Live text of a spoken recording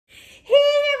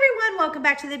welcome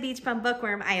back to the Beach Bum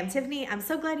Bookworm. I am Tiffany. I'm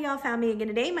so glad y'all found me again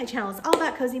today. My channel is all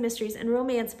about cozy mysteries and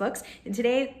romance books. And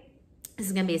today, this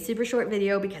is gonna be a super short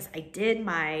video because I did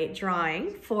my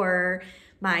drawing for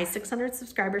my 600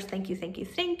 subscribers. Thank you, thank you,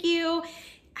 thank you.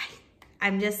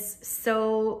 I'm just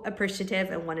so appreciative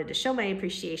and wanted to show my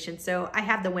appreciation. So I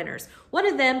have the winners. One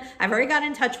of them I've already got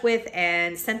in touch with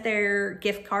and sent their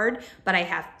gift card, but I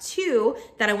have two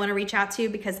that I want to reach out to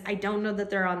because I don't know that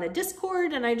they're on the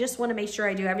Discord and I just want to make sure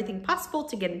I do everything possible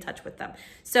to get in touch with them.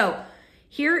 So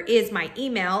here is my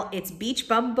email. It's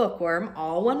beachbumbookworm,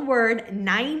 all one word,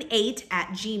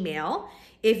 98@gmail.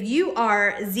 If you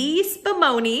are Z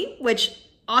Spumoni, which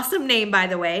awesome name by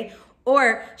the way,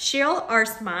 or Cheryl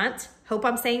Arcemont, hope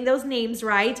I'm saying those names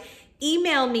right,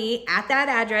 email me at that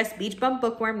address,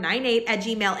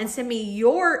 beachbumbookworm98@gmail, and send me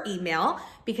your email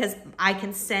because I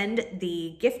can send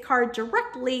the gift card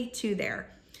directly to there.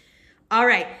 All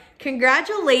right,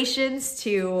 congratulations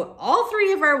to all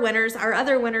three of our winners. Our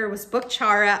other winner was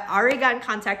bookchara. Already got in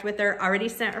contact with her, already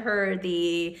sent her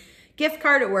the gift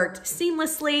card. It worked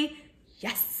seamlessly.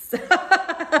 Yes.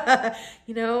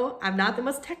 You know, I'm not the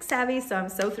most tech savvy, so I'm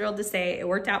so thrilled to say it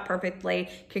worked out perfectly.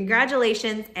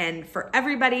 Congratulations. And for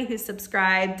everybody who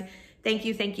subscribed, thank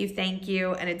you, thank you, thank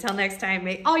you. And until next time,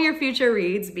 may all your future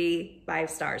reads be 5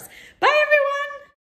 stars. Bye, everybody.